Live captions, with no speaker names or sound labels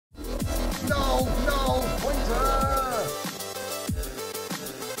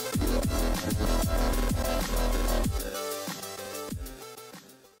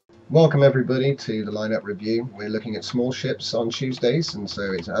Welcome everybody to the lineup review. We're looking at small ships on Tuesdays, and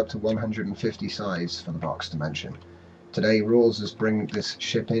so it's up to 150 size for the box dimension. Today roorz has bring this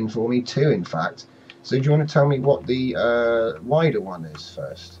ship in for me, two in fact. So do you want to tell me what the wider one is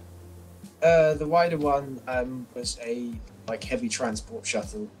first? The wider one was a heavy transport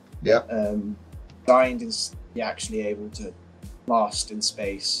shuttle. Yeah. Designed and actually able to last in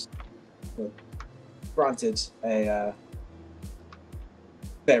space. But granted, a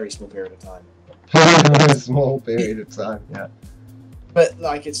very small period of time. A small period of time, yeah. But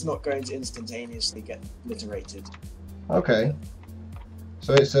it's not going to instantaneously get obliterated. Okay.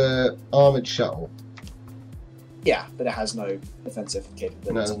 So it's a armoured shuttle. Yeah, but it has no defensive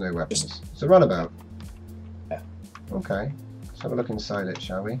capability. No, there's no weapons. It's a runabout. Yeah. Okay. Let's have a look inside it,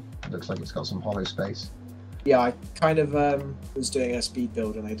 shall we? It looks like it's got some hollow space. Yeah, I kind of was doing a speed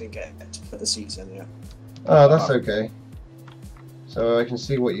build and I didn't get to put the seats in yet. Oh, that's okay. So I can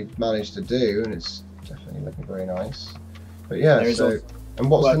see what you've managed to do, and it's definitely looking very nice. But yeah, so... And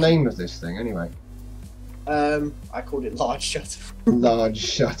what's the name of this thing, anyway? I called it Large Shuttle. Large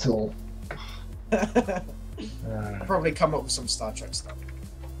Shuttle. I'll probably come up with some Star Trek stuff.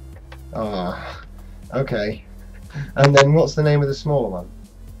 Ah, okay. And then what's the name of the smaller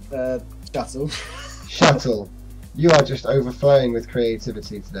one? Shuttle. Shuttle. You are just overflowing with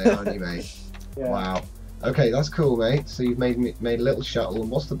creativity today, aren't you, mate? Yeah. Wow. Okay, that's cool, mate. So you've made a little shuttle.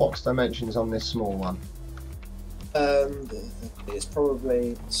 And what's the box dimensions on this small one? It's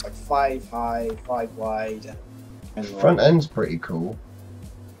probably like 5 high, 5 wide. And front end's pretty cool.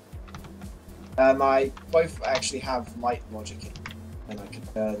 I both actually have light logic in, and I can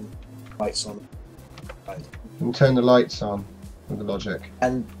turn lights on. You can turn the lights on with the logic.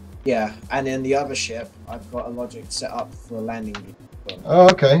 And yeah, and in the other ship, I've got a logic set up for a landing gear. Oh,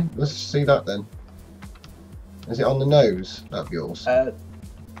 okay. Let's see that then. Is it on the nose of yours? Right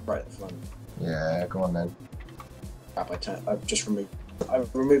at the front. Yeah, go on then. Crap, I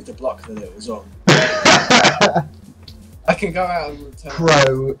removed the block that it was on. I can go out and return.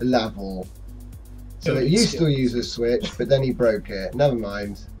 Pro level. So it used to use a switch, but then he broke it. Never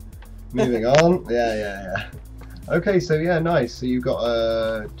mind. Moving on. Yeah. Okay, so yeah, nice. So you've got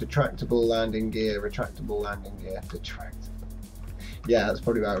a retractable landing gear. Detractable. Yeah, that's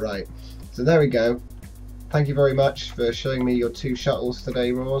probably about right. So there we go. Thank you very much for showing me your two shuttles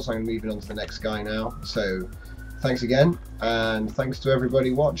today, roorz. I'm moving on to the next guy now. So thanks again, and thanks to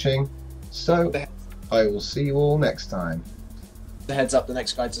everybody watching. So I will see you all next time. The heads up, the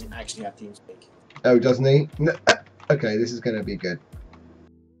next guy doesn't actually have TeamSpeak. Oh, doesn't he? No. Okay, this is going to be good.